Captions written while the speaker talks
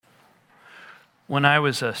When I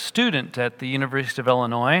was a student at the University of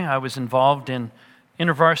Illinois, I was involved in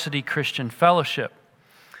InterVarsity Christian Fellowship.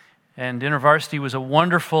 And InterVarsity was a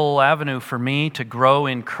wonderful avenue for me to grow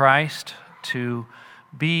in Christ, to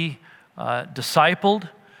be discipled,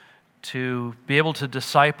 to be able to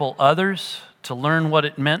disciple others, to learn what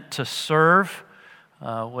it meant to serve,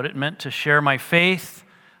 what it meant to share my faith,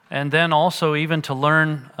 and then also even to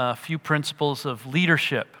learn a few principles of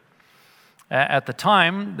leadership. At the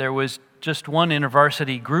time, there was just one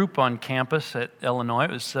InterVarsity group on campus at Illinois.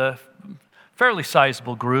 It was a fairly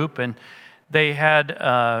sizable group, and they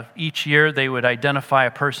had, each year, they would identify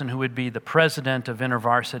a person who would be the president of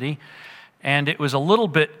InterVarsity, and it was a little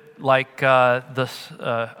bit like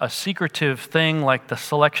a secretive thing, like the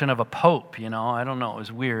selection of a pope, you know. I don't know, it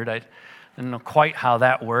was weird. I didn't know quite how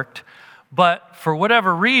that worked. But for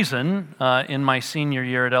whatever reason, in my senior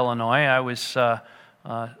year at Illinois, I was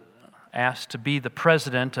asked to be the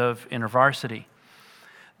president of InterVarsity.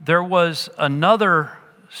 There was another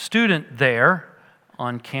student there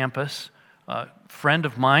on campus, a friend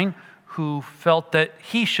of mine, who felt that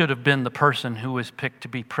he should have been the person who was picked to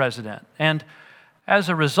be president. And as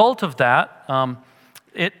a result of that,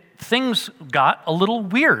 things got a little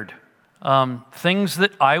weird. Things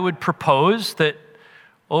that I would propose that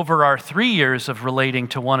over our 3 years of relating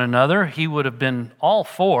to one another, he would have been all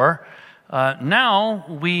for. Now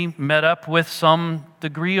we met up with some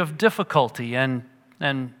degree of difficulty and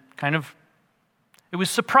kind of, it was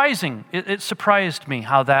surprising. It surprised me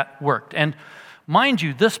how that worked. And mind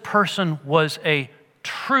you, this person was a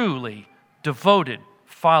truly devoted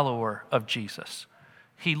follower of Jesus.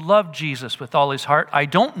 He loved Jesus with all his heart. I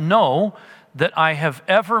don't know that I have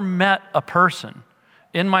ever met a person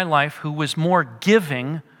in my life who was more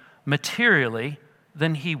giving materially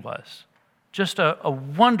than he was. Just a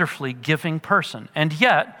wonderfully giving person. And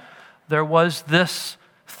yet, there was this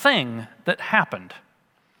thing that happened.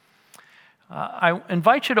 I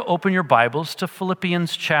invite you to open your Bibles to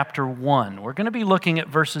Philippians chapter 1. We're going to be looking at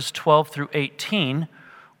verses 12 through 18,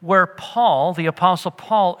 where Paul, the Apostle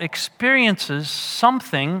Paul, experiences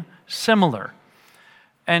something similar.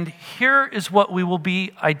 And here is what we will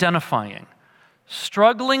be identifying.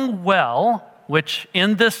 Struggling well, which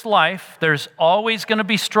in this life, there's always going to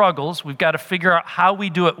be struggles. We've got to figure out how we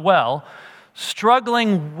do it well.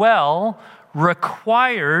 Struggling well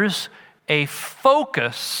requires a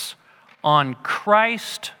focus on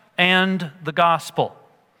Christ and the gospel.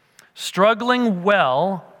 Struggling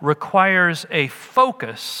well requires a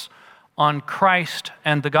focus on Christ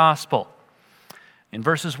and the gospel. In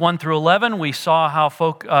verses 1 through 11, we saw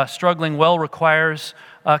how struggling well requires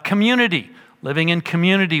community, living in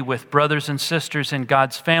community with brothers and sisters in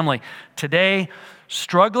God's family. Today,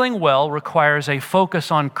 struggling well requires a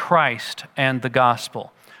focus on Christ and the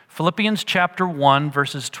gospel. Philippians chapter 1,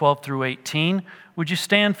 verses 12 through 18. Would you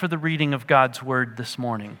stand for the reading of God's word this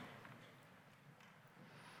morning?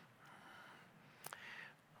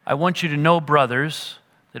 I want you to know, brothers,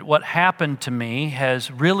 that what happened to me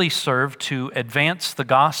has really served to advance the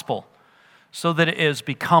gospel, so that it has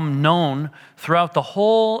become known throughout the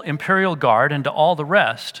whole imperial guard and to all the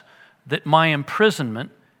rest that my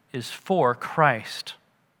imprisonment is for Christ.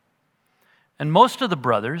 And most of the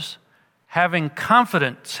brothers, having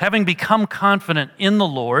become confident in the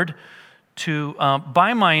Lord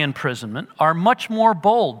by my imprisonment, are much more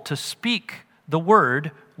bold to speak the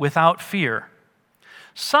word without fear.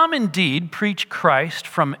 Some indeed preach Christ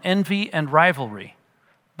from envy and rivalry,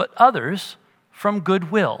 but others from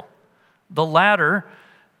goodwill. The latter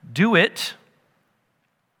do it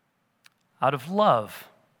out of love,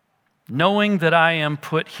 knowing that I am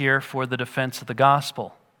put here for the defense of the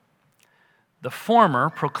gospel. The former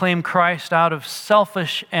proclaim Christ out of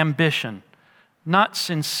selfish ambition, not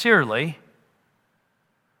sincerely,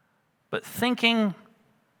 but thinking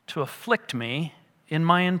to afflict me in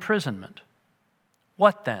my imprisonment.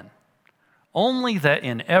 What then? Only that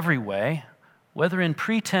in every way, whether in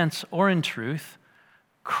pretense or in truth,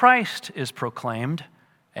 Christ is proclaimed,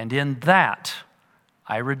 and in that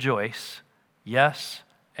I rejoice, yes,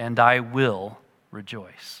 and I will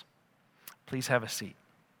rejoice. Please have a seat.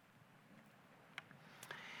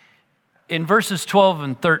 In verses 12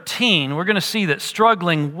 and 13, we're going to see that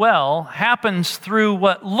struggling well happens through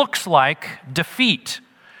what looks like defeat.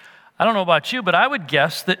 I don't know about you, but I would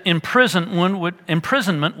guess that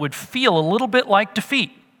imprisonment would feel a little bit like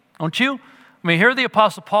defeat, don't you? I mean, here the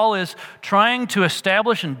Apostle Paul is trying to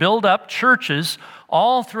establish and build up churches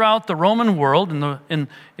all throughout the Roman world, in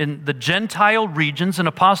the Gentile regions, an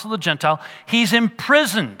apostle of the Gentile. He's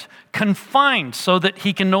imprisoned, confined, so that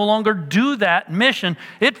he can no longer do that mission.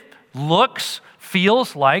 It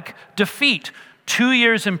feels like defeat. 2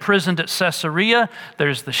 years imprisoned at Caesarea.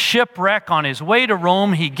 There's the shipwreck on his way to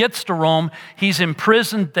Rome. He gets to Rome. He's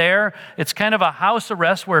imprisoned there. It's kind of a house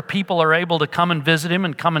arrest where people are able to come and visit him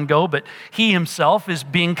and come and go, but he himself is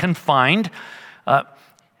being confined.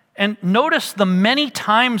 And notice the many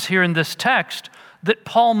times here in this text that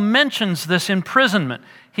Paul mentions this imprisonment.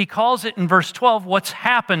 He calls it in verse 12, what's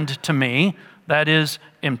happened to me, that is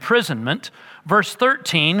imprisonment. Verse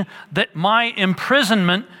 13, that my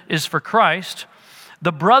imprisonment is for Christ.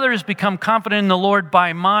 The brothers become confident in the Lord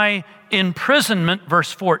by my imprisonment,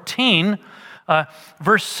 verse 14.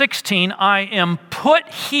 Verse 16, I am put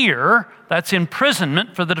here, that's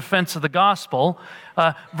imprisonment for the defense of the gospel.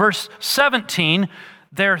 Verse 17,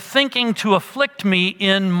 they're thinking to afflict me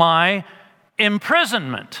in my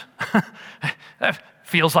imprisonment. That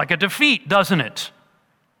feels like a defeat, doesn't it?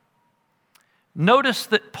 Notice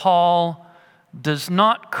that Paul does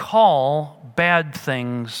not call bad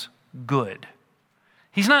things good.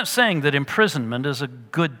 He's not saying that imprisonment is a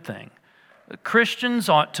good thing. Christians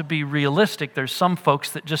ought to be realistic. There's some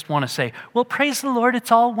folks that just want to say, well, praise the Lord,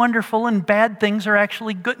 it's all wonderful and bad things are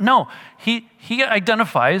actually good. No, he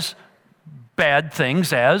identifies bad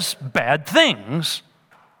things as bad things,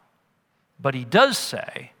 but he does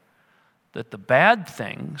say that the bad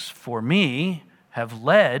things for me have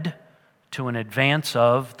led to an advance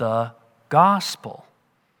of the gospel.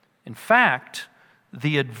 In fact,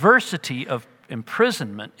 the adversity of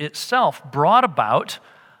imprisonment itself brought about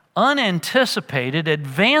unanticipated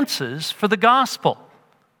advances for the gospel.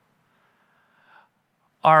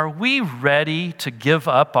 Are we ready to give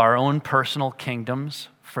up our own personal kingdoms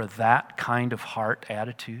for that kind of heart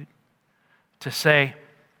attitude? To say,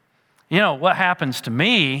 you know, what happens to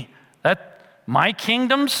me, that my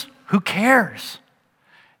kingdoms, who cares?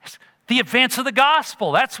 The advance of the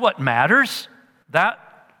gospel, that's what matters. That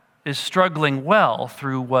is struggling well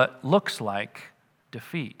through what looks like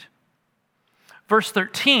defeat. Verse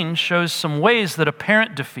 13 shows some ways that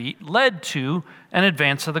apparent defeat led to an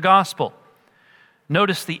advance of the gospel.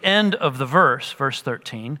 Notice the end of the verse, verse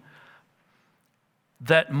 13,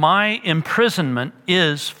 that my imprisonment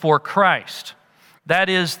is for Christ. That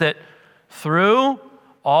is, that through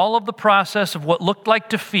all of the process of what looked like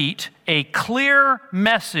defeat, a clear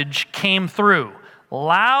message came through.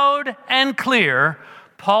 Loud and clear,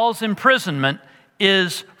 Paul's imprisonment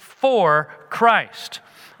is for Christ.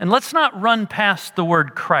 And let's not run past the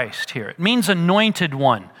word Christ here. It means anointed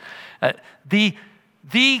one. The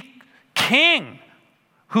king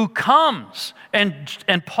who comes,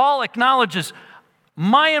 and Paul acknowledges,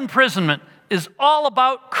 my imprisonment is all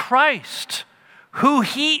about Christ, who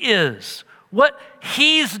he is, what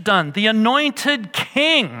he's done, the anointed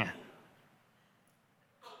king.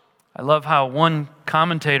 I love how one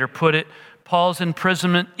commentator put it, Paul's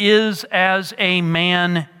imprisonment is as a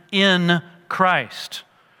man in Christ.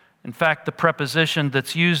 In fact, the preposition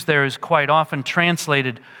that's used there is quite often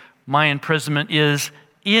translated, my imprisonment is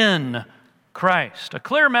in Christ. A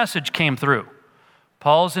clear message came through.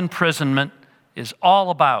 Paul's imprisonment is all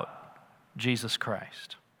about Jesus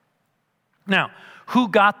Christ. Now, who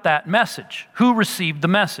got that message? Who received the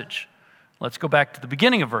message? Let's go back to the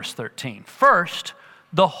beginning of verse 13. First,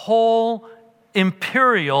 the whole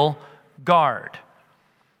imperial guard.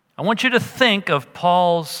 I want you to think of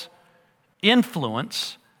Paul's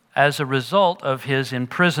influence as a result of his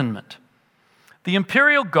imprisonment. The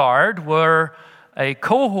imperial guard were a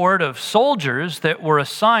cohort of soldiers that were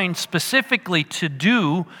assigned specifically to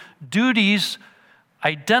do duties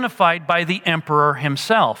identified by the emperor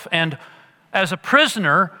himself. And as a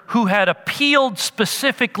prisoner who had appealed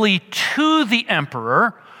specifically to the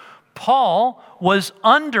emperor, Paul was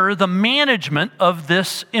under the management of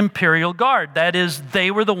this imperial guard. That is,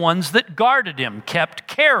 they were the ones that guarded him, kept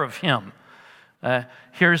care of him.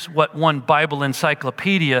 Here's what one Bible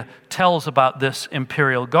encyclopedia tells about this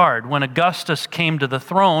imperial guard. When Augustus came to the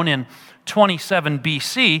throne in 27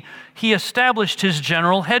 BC, he established his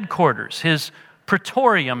general headquarters, his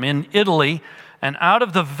praetorium in Italy, and out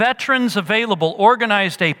of the veterans available,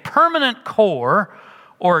 organized a permanent corps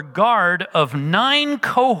or guard of 9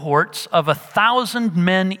 cohorts of 1,000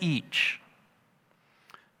 men each.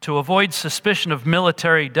 To avoid suspicion of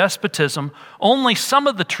military despotism, only some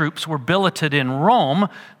of the troops were billeted in Rome,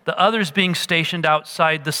 the others being stationed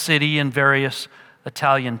outside the city in various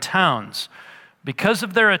Italian towns. Because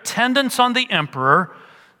of their attendance on the emperor,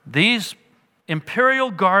 these imperial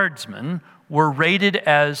guardsmen were rated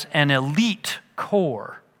as an elite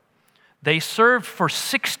corps. They served for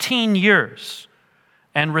 16 years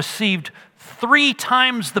and received 3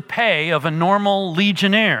 times the pay of a normal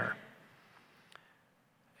legionnaire.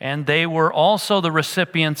 And they were also the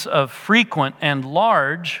recipients of frequent and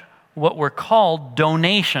large what were called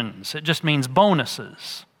donations. It just means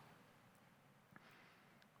bonuses.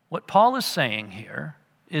 What Paul is saying here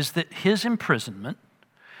is that his imprisonment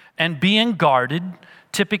and being guarded,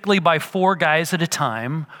 typically by 4 guys at a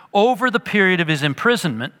time, over the period of his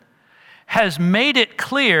imprisonment, has made it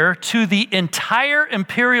clear to the entire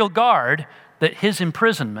imperial guard that his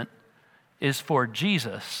imprisonment is for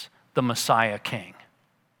Jesus, the Messiah King.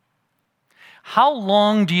 How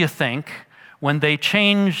long do you think, when they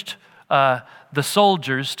changed the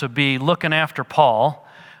soldiers to be looking after Paul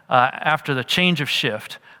after the change of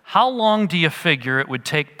shift, how long do you figure it would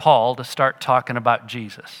take Paul to start talking about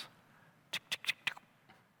Jesus?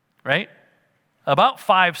 Right? About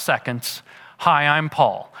 5 seconds. Hi, I'm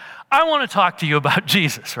Paul. I want to talk to you about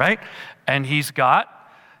Jesus, right? And he's got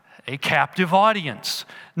a captive audience.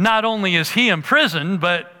 Not only is he imprisoned,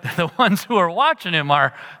 but the ones who are watching him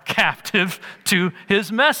are captive to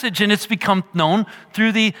his message. And it's become known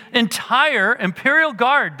through the entire imperial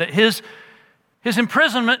guard that his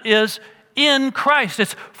imprisonment is in Christ.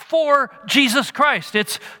 It's for Jesus Christ.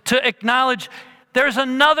 It's to acknowledge there's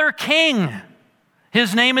another king.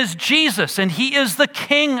 His name is Jesus, and he is the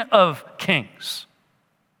King of Kings.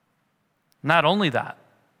 Not only that,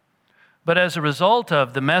 but as a result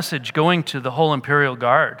of the message going to the whole imperial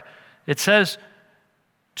guard, it says,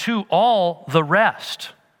 to all the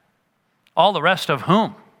rest. All the rest of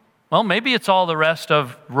whom? Well, maybe it's all the rest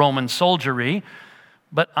of Roman soldiery,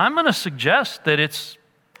 but I'm going to suggest that it's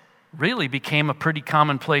really became a pretty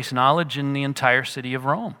commonplace knowledge in the entire city of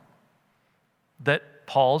Rome, that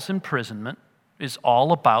Paul's imprisonment is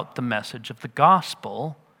all about the message of the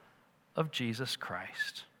gospel of Jesus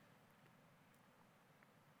Christ.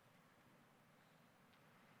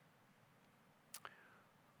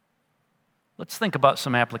 Let's think about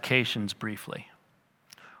some applications briefly.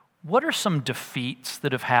 What are some defeats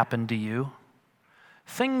that have happened to you?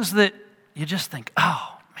 Things that you just think,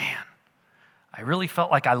 oh man, I really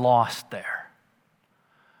felt like I lost there.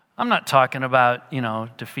 I'm not talking about,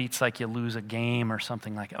 defeats like you lose a game or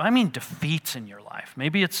something like that. I mean defeats in your life.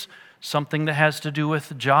 Maybe it's something that has to do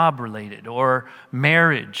with job related or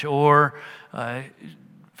marriage or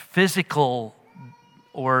physical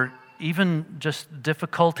or even just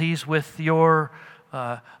difficulties with your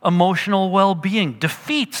emotional well-being,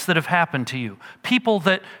 defeats that have happened to you, people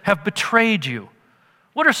that have betrayed you.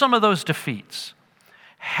 What are some of those defeats?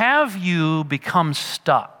 Have you become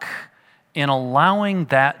stuck in allowing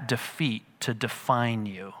that defeat to define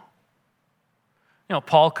you?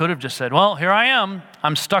 Paul could have just said, well, here I am.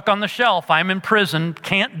 I'm stuck on the shelf. I'm imprisoned.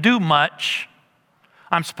 Can't do much.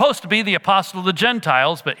 I'm supposed to be the apostle of the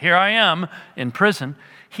Gentiles, but here I am in prison.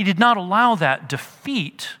 He did not allow that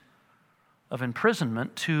defeat of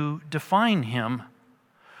imprisonment to define him.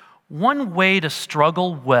 One way to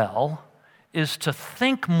struggle well is to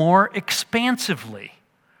think more expansively.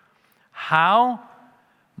 How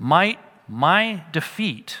might my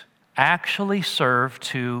defeat actually serve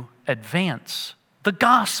to advance the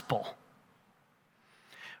gospel?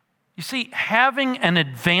 You see, having an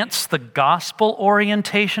advance the gospel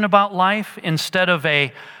orientation about life instead of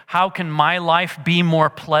a how can my life be more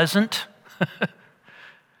pleasant?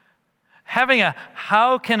 Having a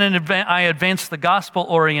how can I advance the gospel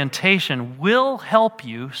orientation will help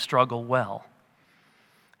you struggle well.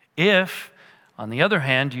 If, on the other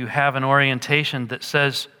hand, you have an orientation that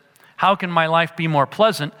says, how can my life be more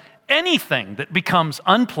pleasant? Anything that becomes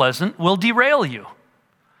unpleasant will derail you.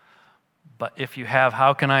 But if you have,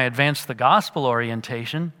 how can I advance the gospel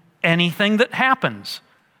orientation? Anything that happens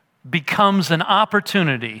becomes an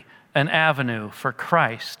opportunity, an avenue for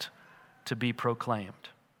Christ to be proclaimed.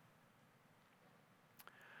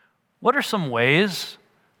 What are some ways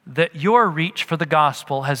that your reach for the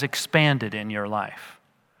gospel has expanded in your life?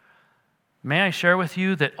 May I share with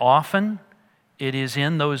you that often it is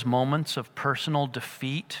in those moments of personal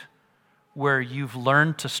defeat where you've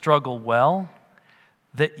learned to struggle well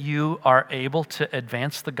that you are able to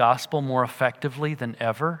advance the gospel more effectively than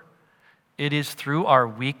ever. It is through our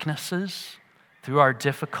weaknesses, through our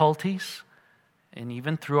difficulties, and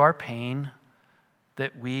even through our pain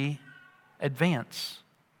that we advance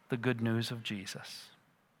the good news of Jesus.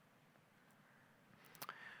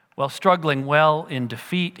 Well, struggling well in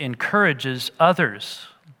defeat encourages others.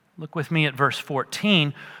 Look with me at verse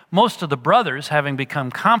 14. Most of the brothers, having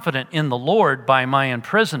become confident in the Lord by my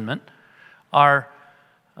imprisonment, are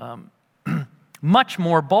much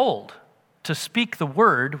more bold to speak the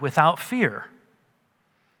word without fear.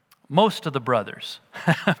 Most of the brothers.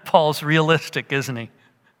 Paul's realistic, isn't he?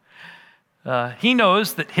 He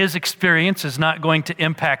knows that his experience is not going to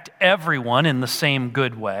impact everyone in the same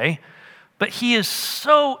good way, but he is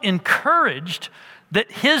so encouraged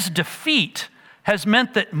that his defeat has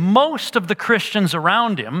meant that most of the Christians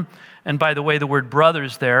around him, and by the way, the word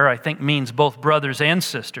brothers there I think means both brothers and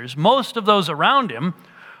sisters, most of those around him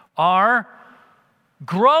are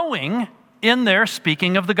growing in their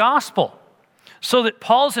speaking of the gospel. So that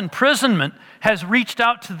Paul's imprisonment has reached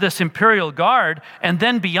out to this imperial guard and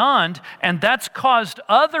then beyond, and that's caused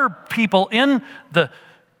other people in the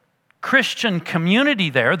Christian community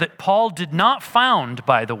there that Paul did not found,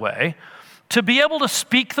 by the way, to be able to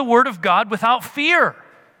speak the word of God without fear,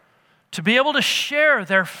 to be able to share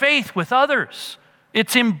their faith with others.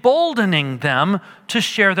 It's emboldening them to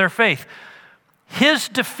share their faith. His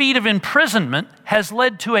defeat of imprisonment has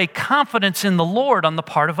led to a confidence in the Lord on the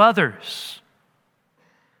part of others.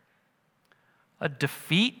 A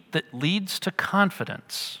defeat that leads to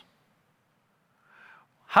confidence.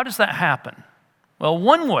 How does that happen? Well,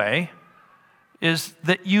 one way is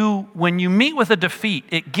that when you meet with a defeat,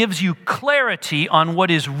 it gives you clarity on what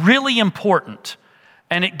is really important,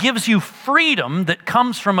 and it gives you freedom that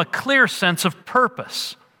comes from a clear sense of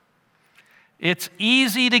purpose. It's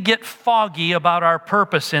easy to get foggy about our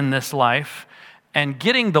purpose in this life, and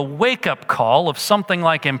getting the wake-up call of something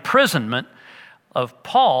like imprisonment of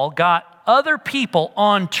Paul got other people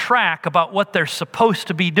on track about what they're supposed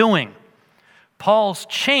to be doing. Paul's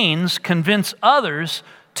chains convince others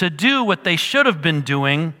to do what they should have been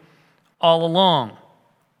doing all along.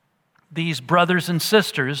 These brothers and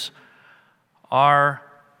sisters are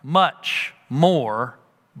much more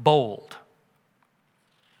bold.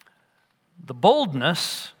 The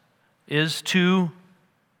boldness is to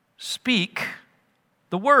speak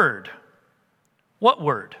the word. What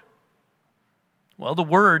word? Well, the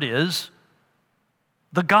word is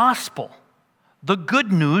the gospel, the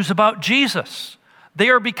good news about Jesus. They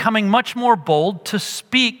are becoming much more bold to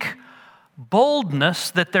speak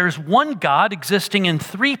boldness that there's one God existing in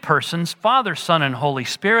three persons, Father, Son, and Holy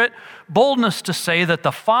Spirit. Boldness to say that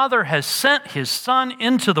the Father has sent his Son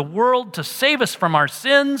into the world to save us from our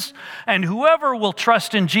sins, and whoever will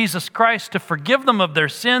trust in Jesus Christ to forgive them of their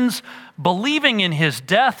sins, believing in his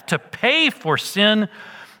death to pay for sin,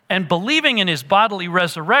 and believing in his bodily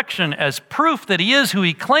resurrection as proof that he is who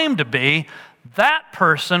he claimed to be, that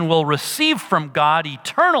person will receive from God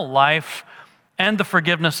eternal life and the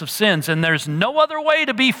forgiveness of sins. And there's no other way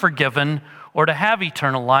to be forgiven or to have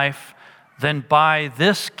eternal life than by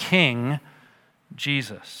this King,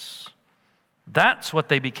 Jesus. That's what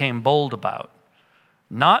they became bold about.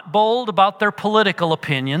 Not bold about their political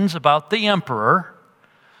opinions about the emperor,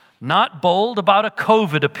 not bold about a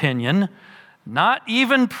COVID opinion, not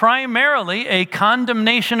even primarily a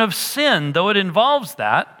condemnation of sin, though it involves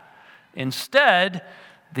that. Instead,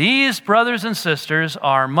 these brothers and sisters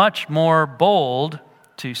are much more bold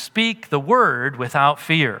to speak the word without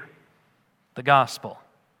fear, the gospel.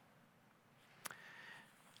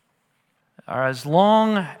 As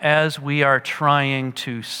long as we are trying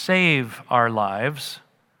to save our lives,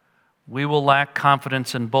 we will lack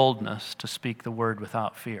confidence and boldness to speak the word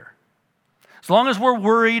without fear. As long as we're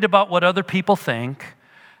worried about what other people think,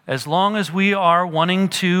 as long as we are wanting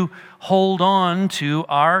to hold on to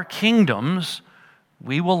our kingdoms,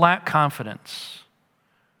 we will lack confidence.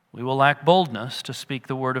 We will lack boldness to speak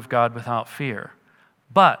the word of God without fear.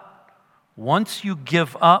 But once you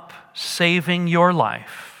give up saving your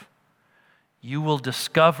life, you will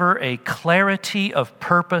discover a clarity of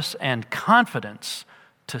purpose and confidence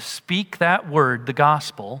to speak that word, the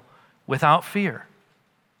gospel, without fear.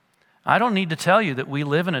 I don't need to tell you that we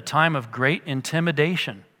live in a time of great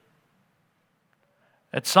intimidation.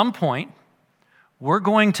 At some point, we're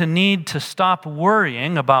going to need to stop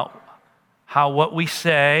worrying about how what we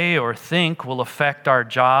say or think will affect our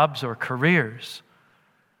jobs or careers.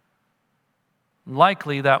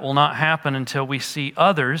 Likely that will not happen until we see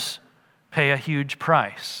others pay a huge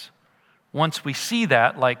price. Once we see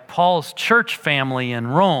that, like Paul's church family in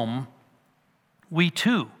Rome, we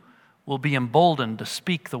too will be emboldened to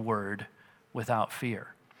speak the word without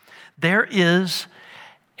fear. There is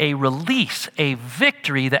a release, a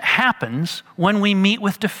victory that happens when we meet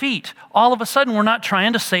with defeat. All of a sudden, we're not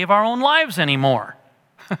trying to save our own lives anymore.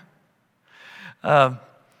 I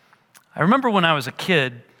remember when I was a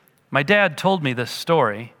kid, my dad told me this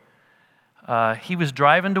story. He was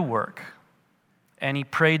driving to work, and he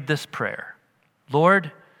prayed this prayer.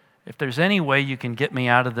 Lord, if there's any way you can get me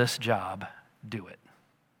out of this job, do it.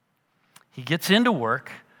 He gets into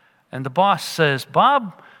work, and the boss says,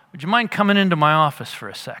 Bob, would you mind coming into my office for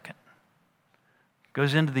a second?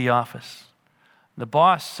 Goes into the office. The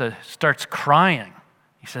boss starts crying.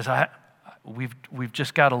 He says, we've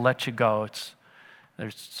just got to let you go.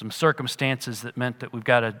 There's some circumstances that meant that we've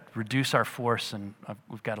got to reduce our force, and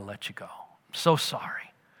we've got to let you go. So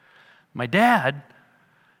sorry. My dad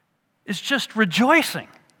is just rejoicing.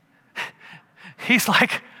 He's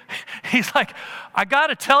like, I got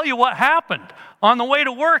to tell you what happened. On the way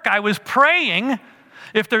to work, I was praying,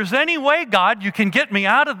 if there's any way, God, you can get me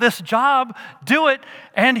out of this job, do it.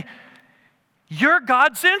 And you're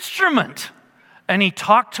God's instrument. And he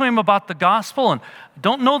talked to him about the gospel. And I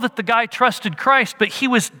don't know that the guy trusted Christ, but he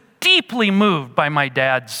was deeply moved by my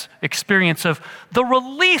dad's experience of the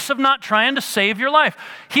release of not trying to save your life.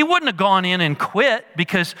 He wouldn't have gone in and quit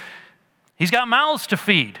because he's got mouths to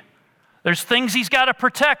feed. There's things he's got to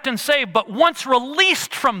protect and save. But once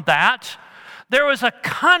released from that, there was a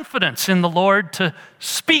confidence in the Lord to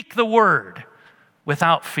speak the word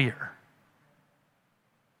without fear.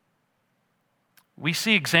 We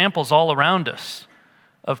see examples all around us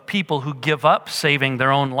of people who give up saving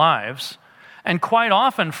their own lives, and quite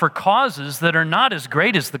often for causes that are not as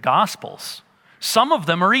great as the Gospel's. Some of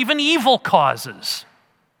them are even evil causes.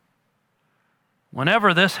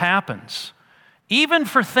 Whenever this happens, even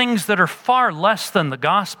for things that are far less than the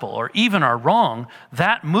gospel or even are wrong,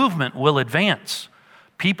 that movement will advance.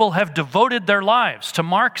 People have devoted their lives to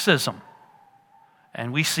Marxism,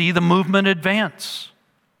 and we see the movement advance.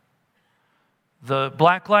 The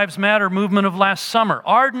Black Lives Matter movement of last summer,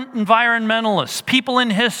 ardent environmentalists, people in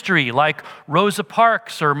history like Rosa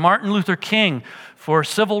Parks or Martin Luther King for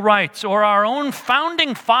civil rights, or our own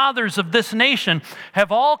founding fathers of this nation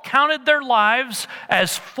have all counted their lives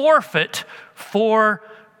as forfeit for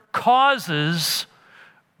causes,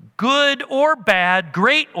 good or bad,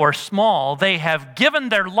 great or small. They have given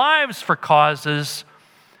their lives for causes,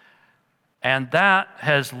 and that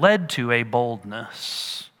has led to a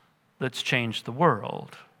boldness that's changed the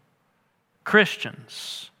world.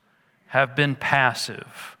 Christians have been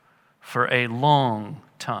passive for a long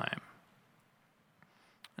time.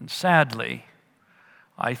 And sadly,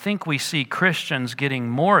 I think we see Christians getting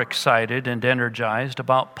more excited and energized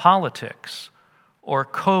about politics or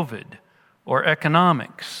COVID or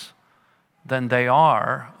economics than they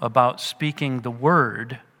are about speaking the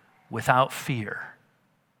word without fear.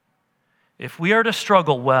 If we are to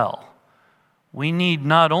struggle well, we need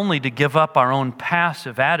not only to give up our own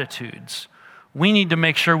passive attitudes, we need to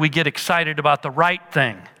make sure we get excited about the right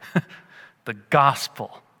thing, the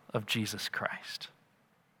gospel of Jesus Christ.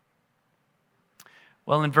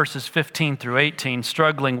 Well, in verses 15 through 18,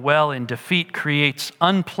 struggling well in defeat creates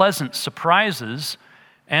unpleasant surprises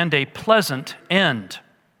and a pleasant end.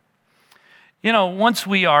 You know, once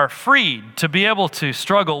we are freed to be able to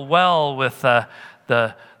struggle well with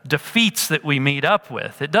the defeats that we meet up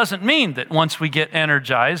with, it doesn't mean that once we get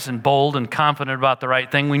energized and bold and confident about the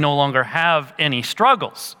right thing, we no longer have any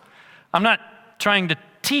struggles. I'm not trying to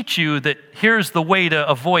teach you that here's the way to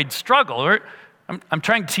avoid struggle. I'm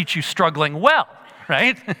trying to teach you struggling well,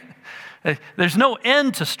 right? There's no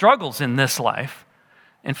end to struggles in this life.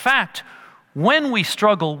 In fact, when we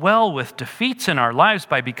struggle well with defeats in our lives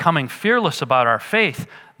by becoming fearless about our faith,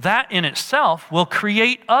 that in itself will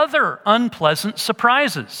create other unpleasant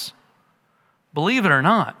surprises. Believe it or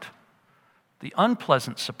not, the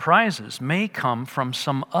unpleasant surprises may come from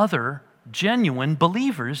some other genuine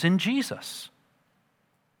believers in Jesus.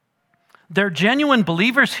 They're genuine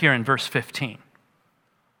believers here in verse 15.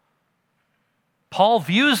 Paul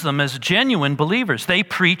views them as genuine believers. They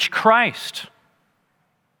preach Christ.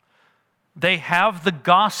 They have the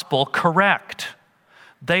gospel correct.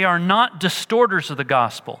 They are not distorters of the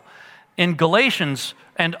gospel. In Galatians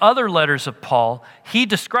and other letters of Paul, he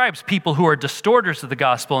describes people who are distorters of the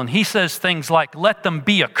gospel, and he says things like, let them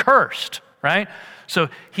be accursed, right? So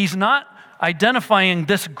he's not identifying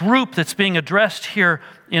this group that's being addressed here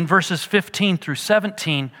in verses 15 through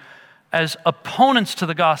 17 as opponents to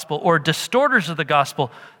the gospel or distorters of the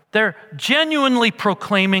gospel. They're genuinely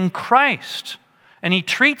proclaiming Christ. And he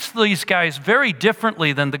treats these guys very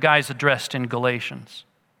differently than the guys addressed in Galatians.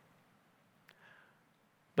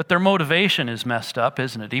 But their motivation is messed up,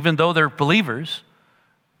 isn't it? Even though they're believers,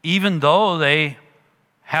 even though they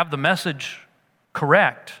have the message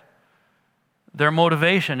correct, their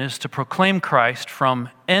motivation is to proclaim Christ from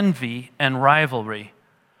envy and rivalry.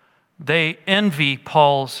 They envy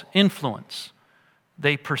Paul's influence.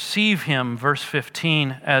 They perceive him, verse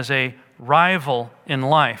 15, as a rival in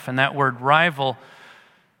life. And that word rival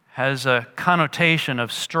has a connotation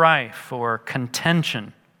of strife or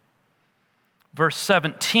contention. Verse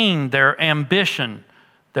 17, their ambition,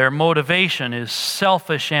 their motivation is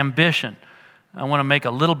selfish ambition. I want to make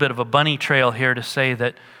a little bit of a bunny trail here to say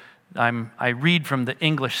that I read from the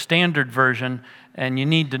English Standard Version, and you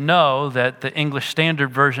need to know that the English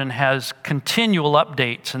Standard Version has continual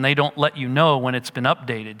updates, and they don't let you know when it's been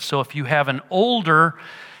updated. So if you have an older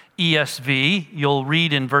ESV, you'll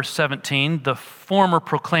read in verse 17, the former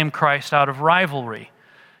proclaim Christ out of rivalry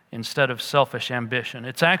instead of selfish ambition.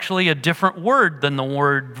 It's actually a different word than the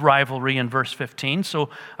word rivalry in verse 15, so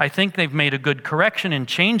I think they've made a good correction in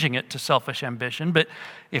changing it to selfish ambition. But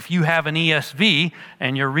if you have an ESV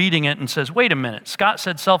and you're reading it and says, wait a minute, Scott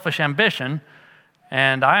said selfish ambition,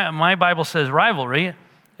 and my Bible says rivalry,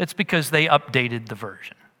 it's because they updated the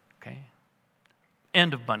version. Okay?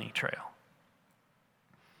 End of bunny trail.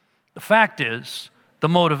 The fact is, the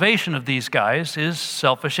motivation of these guys is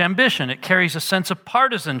selfish ambition. It carries a sense of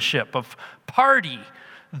partisanship, of party.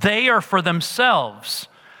 They are for themselves.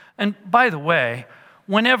 And by the way,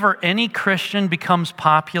 whenever any Christian becomes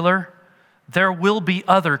popular, there will be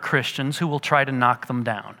other Christians who will try to knock them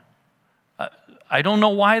down. I don't know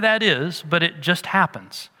why that is, but it just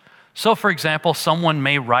happens. So, for example, someone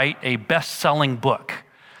may write a best-selling book,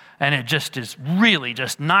 and it just is really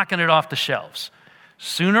just knocking it off the shelves.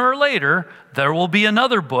 Sooner or later, there will be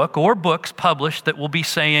another book or books published that will be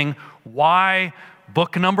saying why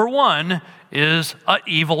book number 1 is an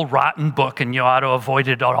evil, rotten book and you ought to avoid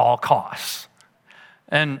it at all costs.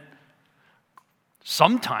 And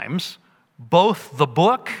sometimes both the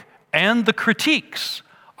book and the critiques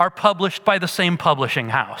are published by the same publishing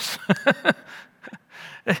house.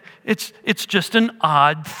 It's just an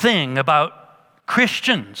odd thing about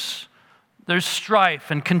Christians. There's strife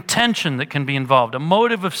and contention that can be involved, a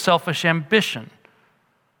motive of selfish ambition.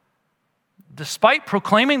 Despite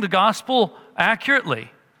proclaiming the gospel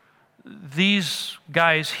accurately, these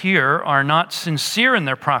guys here are not sincere in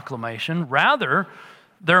their proclamation. Rather,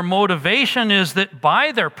 their motivation is that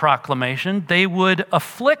by their proclamation, they would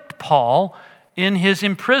afflict Paul in his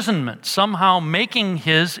imprisonment, somehow making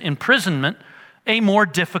his imprisonment a more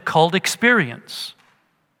difficult experience.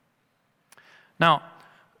 Now,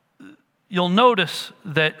 you'll notice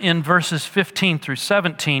that in verses 15 through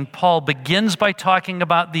 17, Paul begins by talking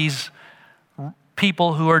about these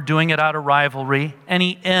people who are doing it out of rivalry, and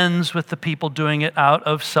he ends with the people doing it out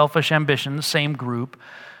of selfish ambition, the same group.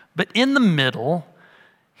 But in the middle,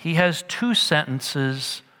 he has 2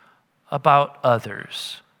 sentences about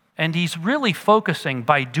others. And he's really focusing,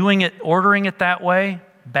 by doing it, ordering it that way,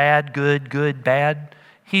 bad, good, good, bad,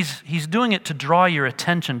 he's doing it to draw your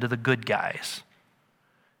attention to the good guys.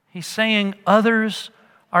 He's saying others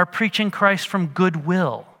are preaching Christ from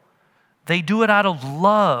goodwill. They do it out of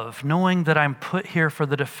love, knowing that I'm put here for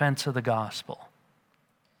the defense of the gospel.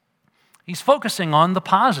 He's focusing on the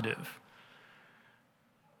positive.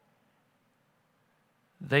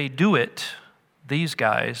 They do it, these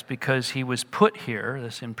guys, because he was put here,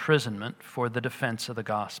 this imprisonment, for the defense of the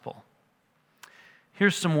gospel.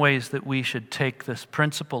 Here's some ways that we should take this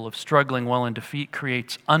principle of struggling while in defeat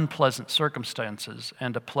creates unpleasant circumstances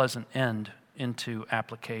and a pleasant end into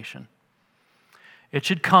application. It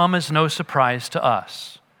should come as no surprise to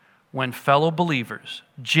us when fellow believers,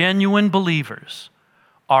 genuine believers,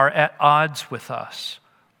 are at odds with us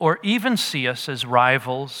or even see us as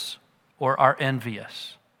rivals or are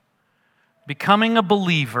envious. Becoming a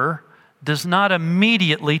believer does not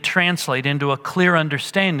immediately translate into a clear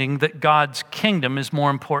understanding that God's kingdom is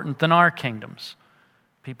more important than our kingdoms.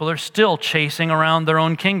 People are still chasing around their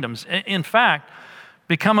own kingdoms. In fact,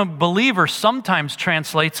 become a believer sometimes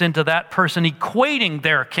translates into that person equating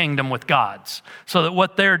their kingdom with God's, so that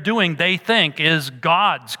what they're doing they think is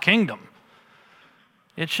God's kingdom.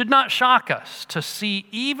 It should not shock us to see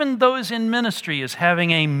even those in ministry as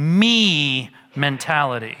having a me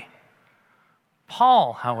mentality.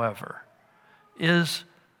 Paul, however, is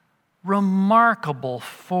remarkable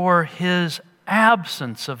for his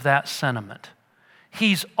absence of that sentiment.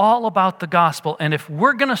 He's all about the gospel, and if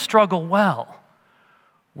we're going to struggle well,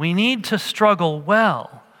 we need to struggle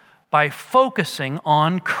well by focusing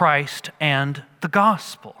on Christ and the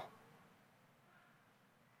gospel.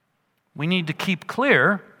 We need to keep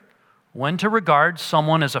clear when to regard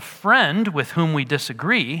someone as a friend with whom we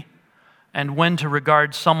disagree and when to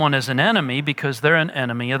regard someone as an enemy because they're an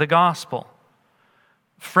enemy of the gospel.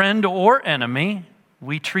 Friend or enemy,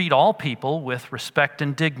 we treat all people with respect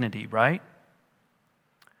and dignity, right?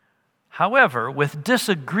 However, with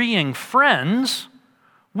disagreeing friends,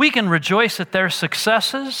 we can rejoice at their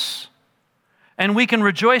successes, and we can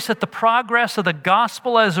rejoice at the progress of the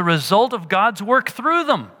gospel as a result of God's work through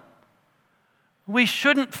them. We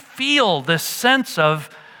shouldn't feel this sense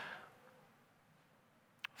of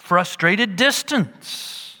frustrated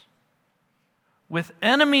distance. With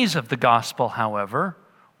enemies of the gospel, however,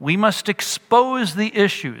 we must expose the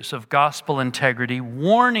issues of gospel integrity,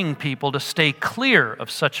 warning people to stay clear of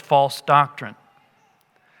such false doctrine.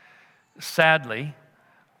 Sadly,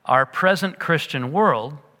 our present Christian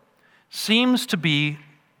world seems to be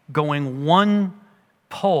going one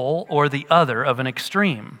pole or the other of an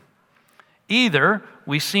extreme. Either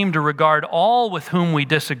we seem to regard all with whom we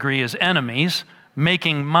disagree as enemies,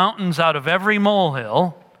 making mountains out of every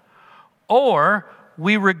molehill, or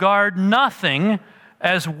we regard nothing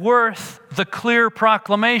as worth the clear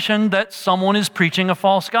proclamation that someone is preaching a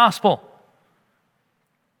false gospel.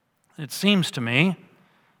 It seems to me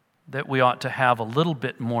that we ought to have a little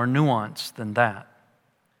bit more nuance than that.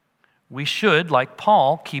 We should, like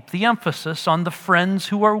Paul, keep the emphasis on the friends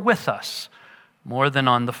who are with us more than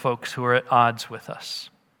on the folks who are at odds with us.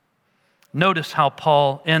 Notice how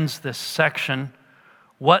Paul ends this section.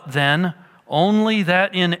 What then? Only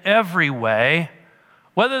that in every way,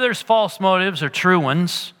 whether there's false motives or true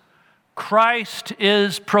ones, Christ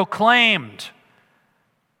is proclaimed.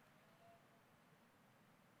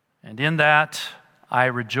 And in that I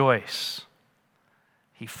rejoice.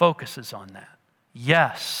 He focuses on that.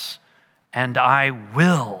 Yes, and I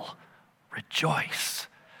will rejoice,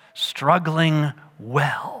 struggling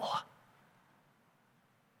well,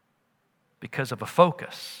 because of a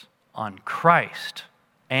focus on Christ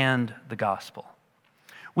and the gospel.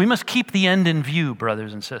 We must keep the end in view,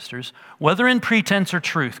 brothers and sisters. Whether in pretense or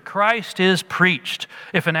truth, Christ is preached.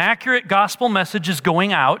 If an accurate gospel message is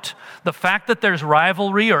going out, the fact that there's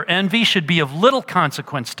rivalry or envy should be of little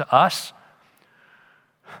consequence to us.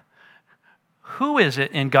 Who is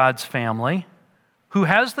it in God's family who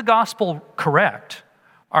has the gospel correct?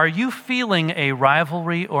 Are you feeling a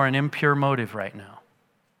rivalry or an impure motive right now?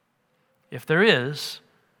 If there is,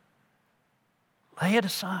 lay it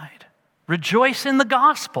aside. Rejoice in the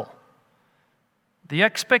gospel. The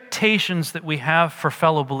expectations that we have for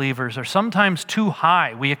fellow believers are sometimes too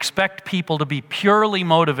high. We expect people to be purely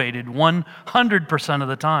motivated 100% of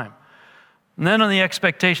the time. And then the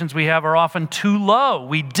expectations we have are often too low.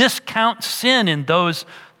 We discount sin in those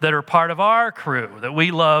that are part of our crew that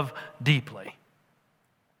we love deeply.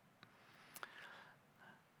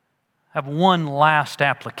 I have one last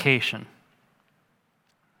application.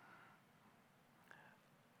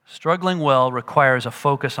 Struggling well requires a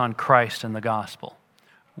focus on Christ and the gospel.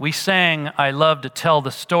 We sang, I love to tell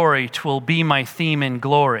the story, 'twill be my theme in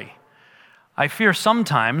glory. I fear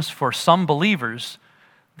sometimes, for some believers,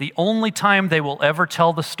 the only time they will ever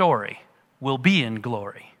tell the story will be in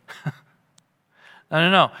glory.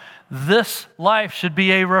 No. This life should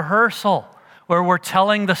be a rehearsal where we're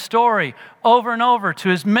telling the story over and over to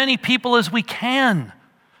as many people as we can,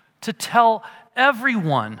 to tell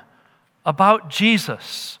everyone about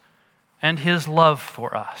Jesus and his love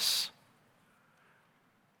for us.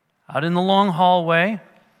 Out in the long hallway,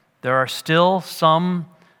 there are still some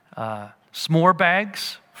s'more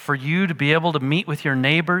bags for you to be able to meet with your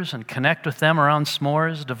neighbors and connect with them around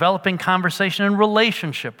s'mores, developing conversation and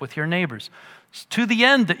relationship with your neighbors, to the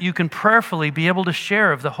end that you can prayerfully be able to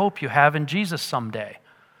share of the hope you have in Jesus someday.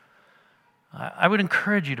 I would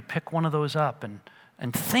encourage you to pick one of those up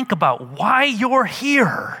and think about why you're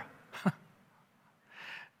here.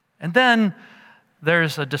 And then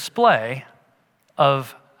there's a display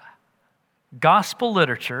of gospel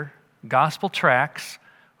literature, gospel tracts,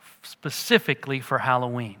 specifically for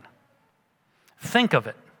Halloween. Think of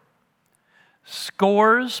it.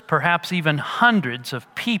 Scores, perhaps even hundreds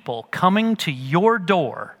of people coming to your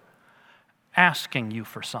door asking you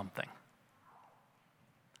for something.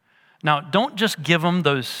 Now, don't just give them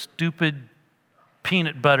those stupid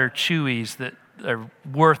peanut butter chewies that are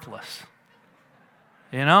worthless.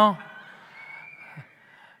 You know?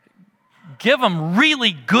 Give them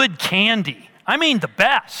really good candy. I mean the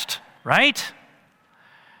best, right?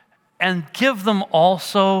 And give them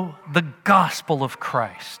also the gospel of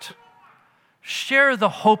Christ. Share the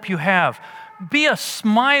hope you have. Be a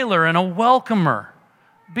smiler and a welcomer.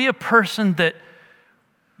 Be a person that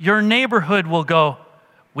your neighborhood will go,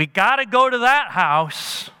 we got to go to that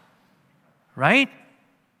house, right?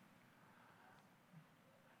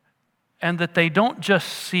 And that they don't just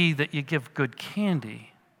see that you give good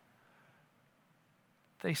candy,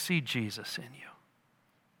 they see Jesus in you.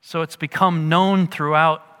 So it's become known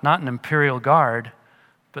throughout, not an Imperial Guard,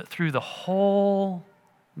 but through the whole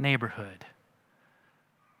neighborhood,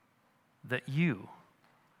 that you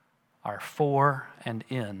are for and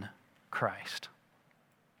in Christ.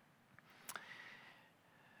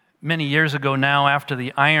 Many years ago now, after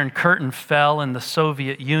the Iron Curtain fell in the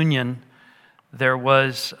Soviet Union, there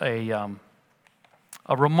was a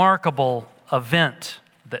remarkable event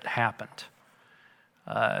that happened.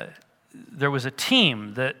 There was a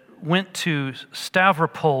team that went to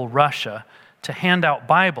Stavropol, Russia, to hand out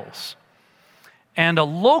Bibles. And a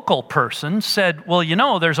local person said, well, you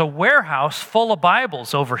know, there's a warehouse full of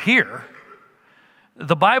Bibles over here.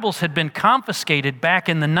 The Bibles had been confiscated back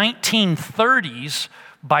in the 1930s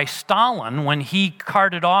by Stalin when he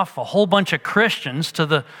carted off a whole bunch of Christians to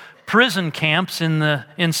the prison camps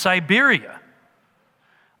in Siberia.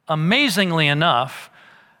 Amazingly enough,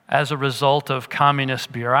 as a result of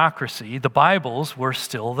communist bureaucracy, the Bibles were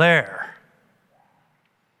still there.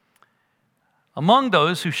 Among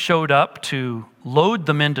those who showed up to load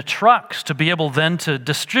them into trucks to be able then to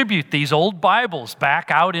distribute these old Bibles back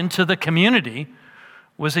out into the community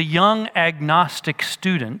was a young agnostic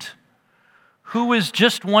student who was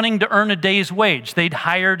just wanting to earn a day's wage. They'd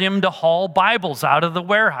hired him to haul Bibles out of the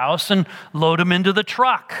warehouse and load them into the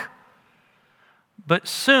truck. But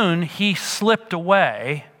soon he slipped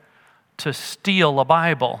away to steal a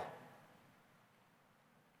Bible.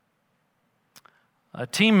 A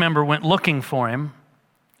team member went looking for him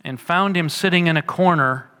and found him sitting in a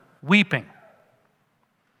corner weeping.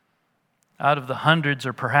 Out of the hundreds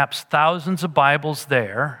or perhaps thousands of Bibles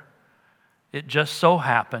there, it just so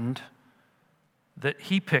happened that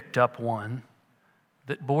he picked up one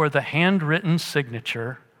that bore the handwritten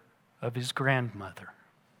signature of his grandmother.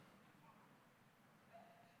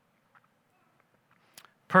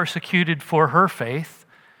 Persecuted for her faith,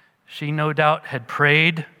 she no doubt had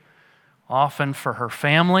prayed often for her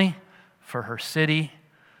family, for her city,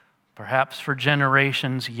 perhaps for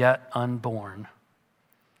generations yet unborn.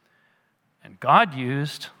 And God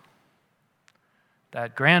used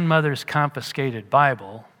that grandmother's confiscated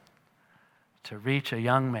Bible to reach a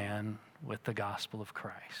young man with the gospel of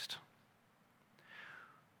Christ.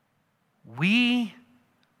 We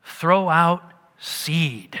throw out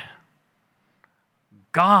seed.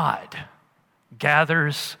 God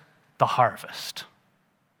gathers the harvest.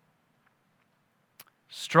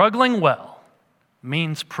 Struggling well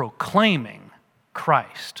means proclaiming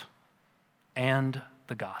Christ and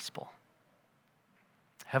the gospel.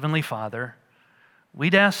 Heavenly Father,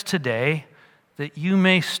 we'd ask today that you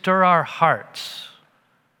may stir our hearts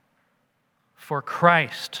for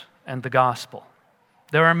Christ and the gospel.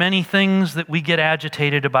 There are many things that we get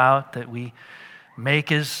agitated about, that we make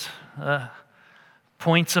as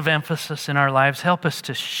points of emphasis in our lives. Help us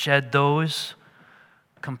to shed those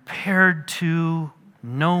compared to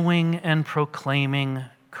knowing and proclaiming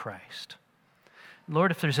Christ. Lord,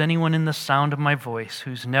 if there's anyone in the sound of my voice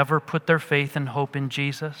who's never put their faith and hope in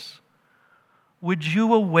Jesus, would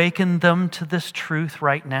you awaken them to this truth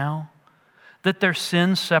right now, that their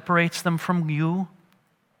sin separates them from you?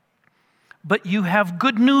 But you have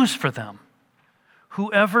good news for them.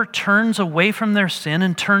 Whoever turns away from their sin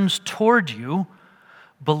and turns toward you,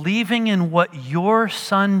 believing in what your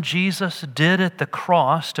Son Jesus did at the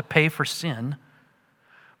cross to pay for sin,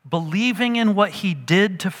 believing in what he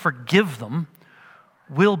did to forgive them,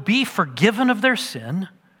 will be forgiven of their sin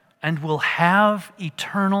and will have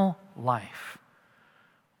eternal life.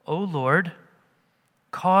 O Lord,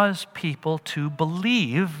 cause people to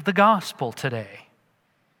believe the gospel today.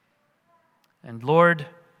 And Lord,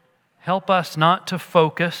 help us not to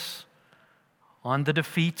focus on the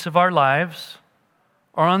defeats of our lives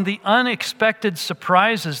or on the unexpected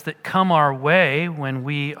surprises that come our way when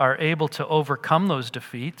we are able to overcome those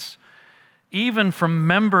defeats, even from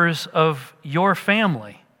members of your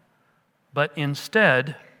family. But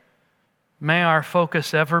instead, may our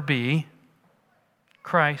focus ever be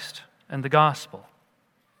Christ and the gospel.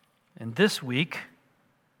 And this week,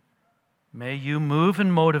 may you move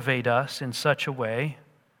and motivate us in such a way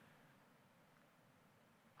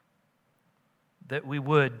that we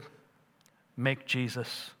would make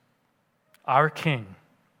Jesus, our King,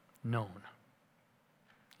 known.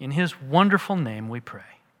 In his wonderful name we pray.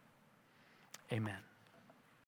 Amen.